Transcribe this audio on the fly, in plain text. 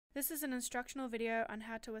This is an instructional video on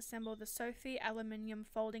how to assemble the Sophie Aluminium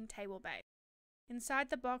Folding Table Base. Inside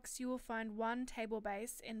the box you will find one table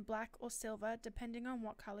base in black or silver depending on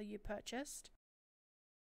what color you purchased,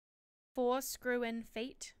 4 screw-in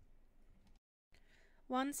feet,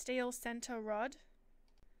 1 steel center rod,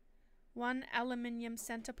 1 aluminium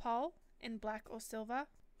center pole in black or silver,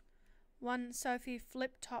 1 Sophie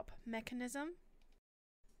flip-top mechanism,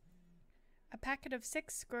 a packet of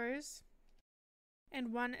 6 screws,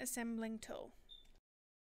 and 1 assembling tool.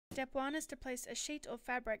 Step 1 is to place a sheet or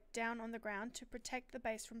fabric down on the ground to protect the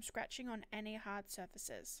base from scratching on any hard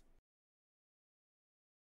surfaces.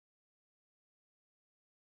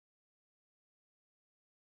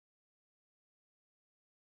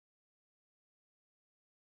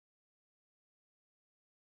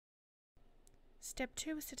 Step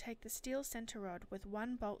 2 is to take the steel center rod with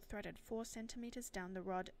 1 bolt threaded 4 cm down the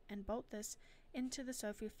rod and bolt this into the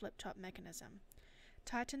Sophie flip-top mechanism.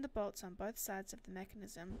 Tighten the bolts on both sides of the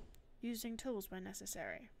mechanism, using tools where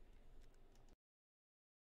necessary.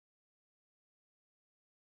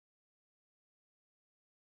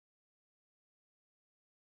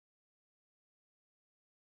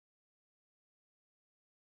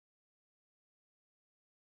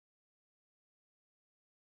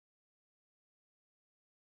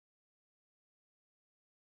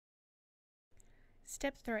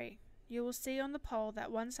 Step 3. You will see on the pole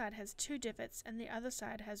that one side has 2 divots and the other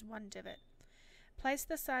side has 1 divot. Place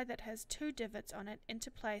the side that has 2 divots on it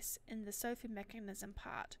into place in the Sophie mechanism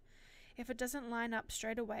part. If it doesn't line up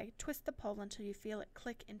straight away, twist the pole until you feel it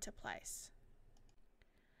click into place.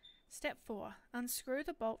 Step 4. Unscrew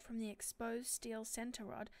the bolt from the exposed steel center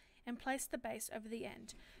rod and place the base over the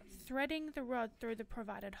end, threading the rod through the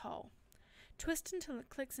provided hole. Twist until it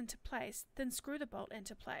clicks into place, then screw the bolt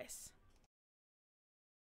into place.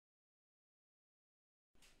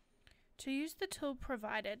 To use the tool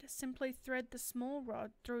provided, simply thread the small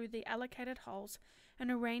rod through the allocated holes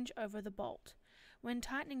and arrange over the bolt. When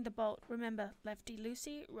tightening the bolt, remember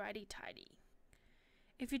lefty-loosey, righty-tighty.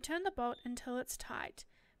 If you turn the bolt until it's tight,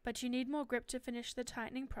 but you need more grip to finish the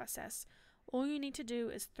tightening process, all you need to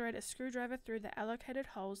do is thread a screwdriver through the allocated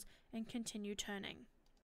holes and continue turning.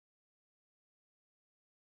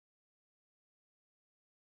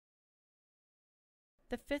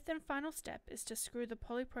 The 5th and final step is to screw the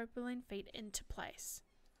polypropylene feet into place.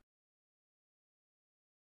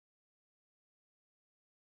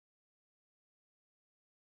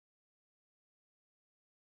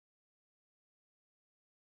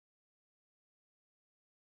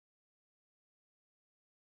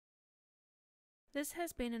 This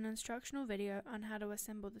has been an instructional video on how to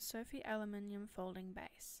assemble the Sophie Aluminium Folding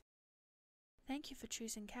Base. Thank you for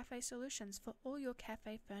choosing Cafe Solutions for all your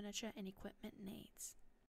cafe furniture and equipment needs.